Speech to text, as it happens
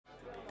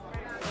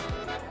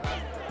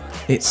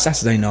It's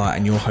Saturday night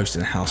and you're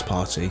hosting a house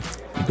party.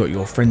 You've got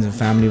your friends and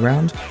family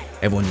around,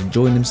 everyone's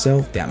enjoying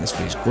themselves, the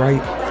atmosphere's great,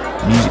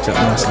 the music's up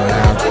nice and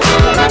loud,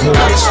 there's no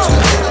lights to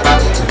the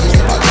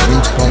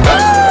intercom,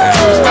 and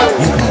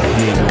you can't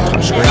hear your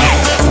touch screen.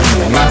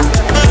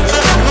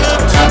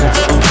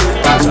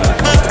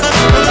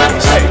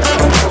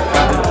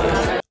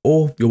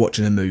 Or you're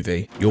watching a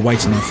movie, you're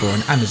waiting for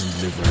an Amazon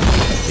delivery.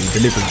 The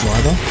delivery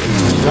driver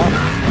turns up,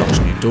 knocks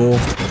on your door,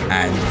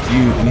 and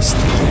you miss the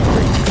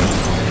delivery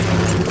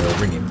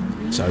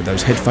ringing. So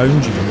those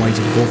headphones you've been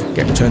waiting for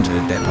get returned to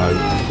the depot,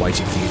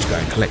 waiting for you to go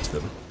and collect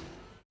them.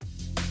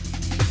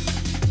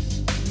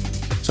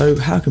 So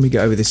how can we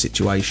get over this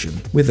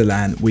situation? With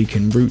ELAN, we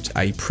can route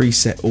a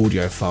preset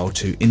audio file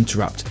to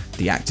interrupt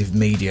the active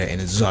media in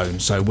a zone.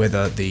 So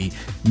whether the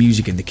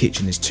music in the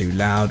kitchen is too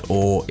loud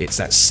or it's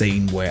that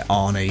scene where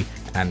Arnie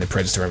and the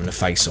Predator are having a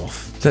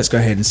face-off. So let's go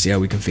ahead and see how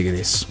we configure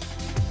this.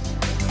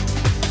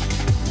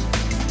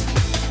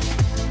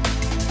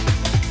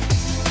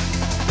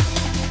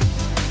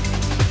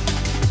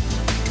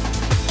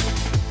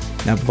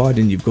 Now,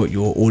 providing you've got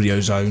your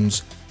audio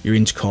zones, your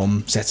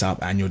intercom set up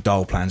and your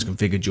dial plans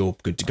configured, you're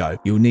good to go.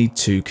 You'll need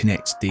to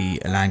connect the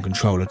ELAN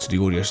controller to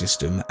the audio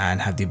system and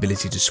have the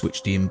ability to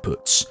switch the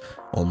inputs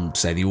on,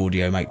 say, the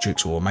audio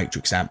matrix or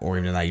matrix amp or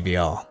even an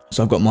AVR.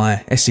 So I've got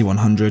my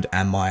SC100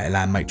 and my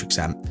ELAN matrix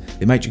amp.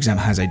 The matrix amp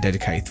has a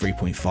dedicated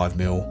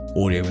 3.5mm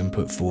audio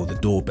input for the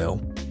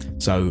doorbell.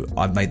 So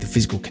I've made the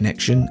physical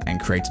connection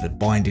and created a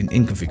binding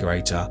in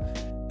configurator,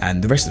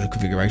 and the rest of the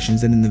configuration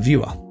is then in the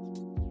viewer.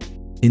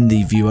 In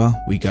the viewer,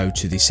 we go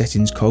to the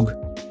settings cog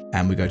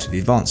and we go to the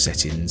advanced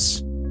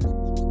settings.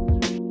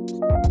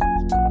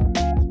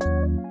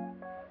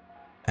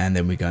 And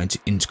then we go into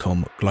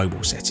intercom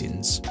global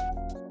settings.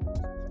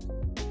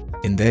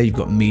 In there, you've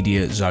got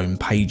media zone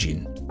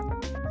paging.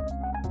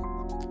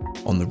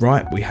 On the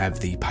right, we have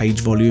the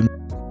page volume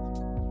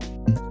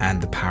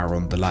and the power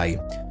on delay.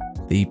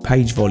 The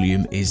page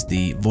volume is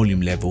the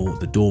volume level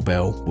the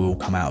doorbell will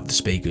come out of the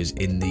speakers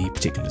in the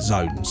particular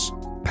zones.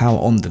 Power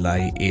on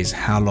delay is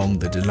how long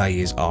the delay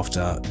is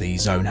after the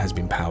zone has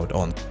been powered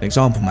on. An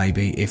example may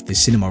be if the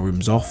cinema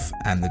room's off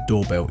and the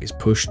doorbell is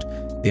pushed,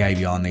 the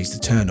AVR needs to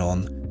turn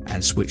on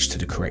and switch to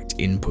the correct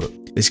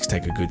input. This could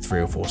take a good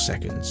 3 or 4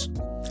 seconds.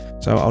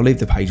 So I'll leave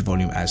the page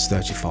volume as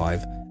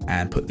 35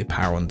 and put the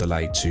power on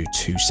delay to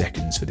 2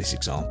 seconds for this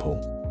example.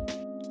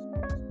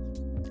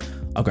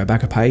 I'll go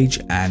back a page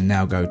and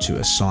now go to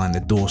assign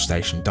the door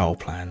station dial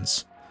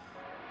plans.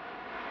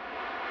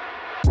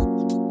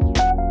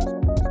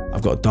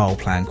 I've got a dial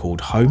plan called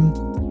Home.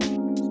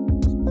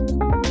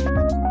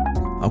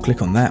 I'll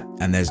click on that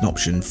and there's an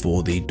option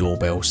for the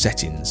doorbell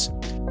settings.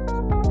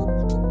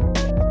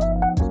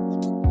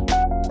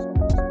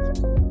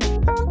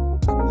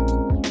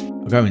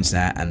 I'll go into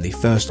that and the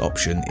first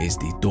option is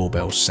the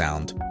doorbell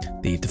sound.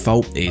 The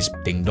default is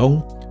ding dong,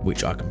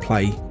 which I can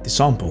play the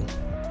sample.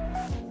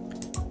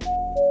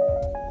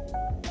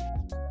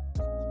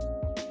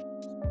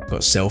 Got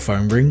a cell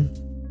phone ring.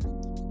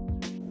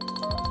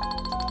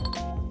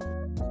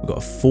 We've got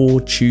a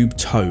 4-tube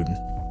tone.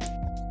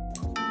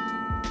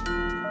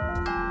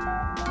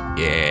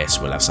 Yes,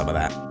 we'll have some of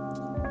that.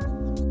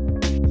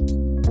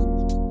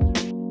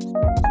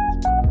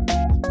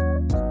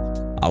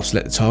 I'll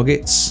select the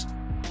targets.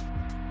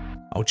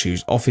 I'll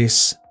choose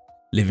office,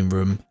 living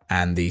room,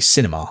 and the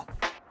cinema.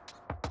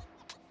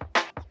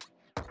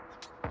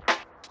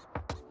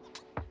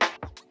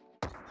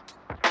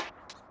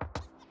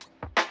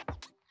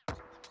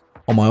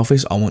 On my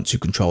office, I want to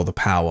control the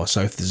power,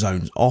 so if the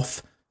zone's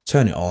off,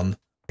 turn it on,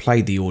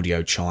 play the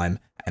audio chime,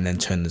 and then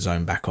turn the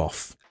zone back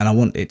off. And I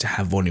want it to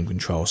have volume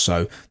control,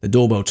 so the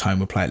doorbell tone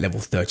will play at level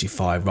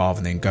 35 rather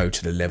than go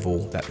to the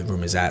level that the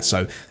room is at.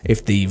 So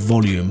if the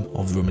volume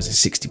of the room is at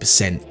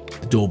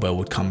 60%, the doorbell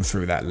would come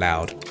through that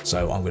loud.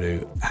 So I'm going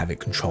to have it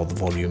control the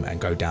volume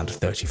and go down to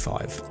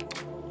 35.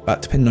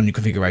 But depending on your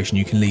configuration,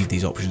 you can leave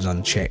these options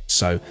unchecked.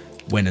 So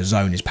when a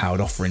zone is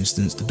powered off, for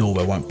instance, the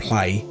doorbell won't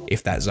play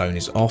if that zone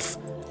is off.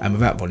 And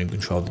without volume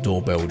control, the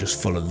doorbell will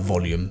just follow the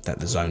volume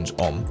that the zone's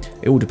on.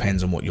 It all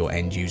depends on what your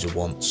end user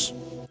wants.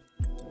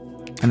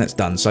 And that's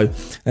done. So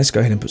let's go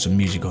ahead and put some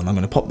music on. I'm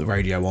going to pop the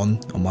radio on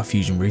my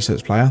Fusion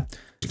Research player.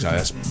 So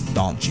that's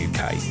Dance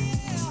UK.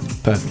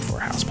 Perfect for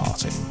a house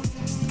party.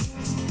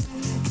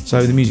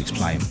 So the music's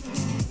playing.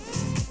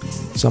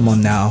 Someone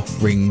now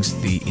rings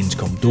the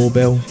intercom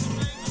doorbell.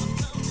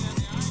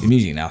 The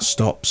music now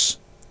stops.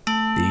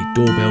 The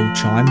doorbell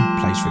chime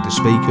plays through the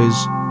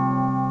speakers.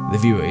 The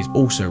viewer is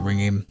also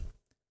ringing,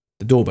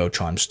 the doorbell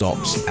chime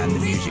stops and the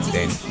music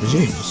then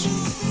resumes.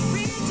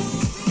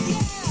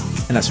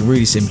 And that's a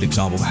really simple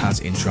example of how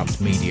to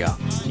interrupt media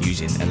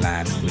using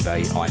ELAN with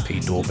a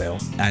IP doorbell.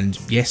 And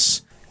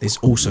yes, this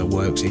also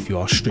works if you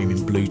are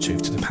streaming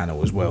Bluetooth to the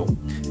panel as well.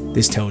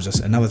 This tells us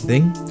another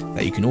thing,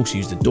 that you can also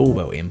use the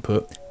doorbell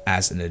input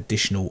as an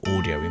additional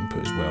audio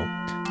input as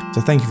well.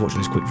 So thank you for watching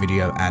this quick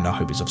video and I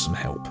hope it's of some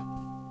help.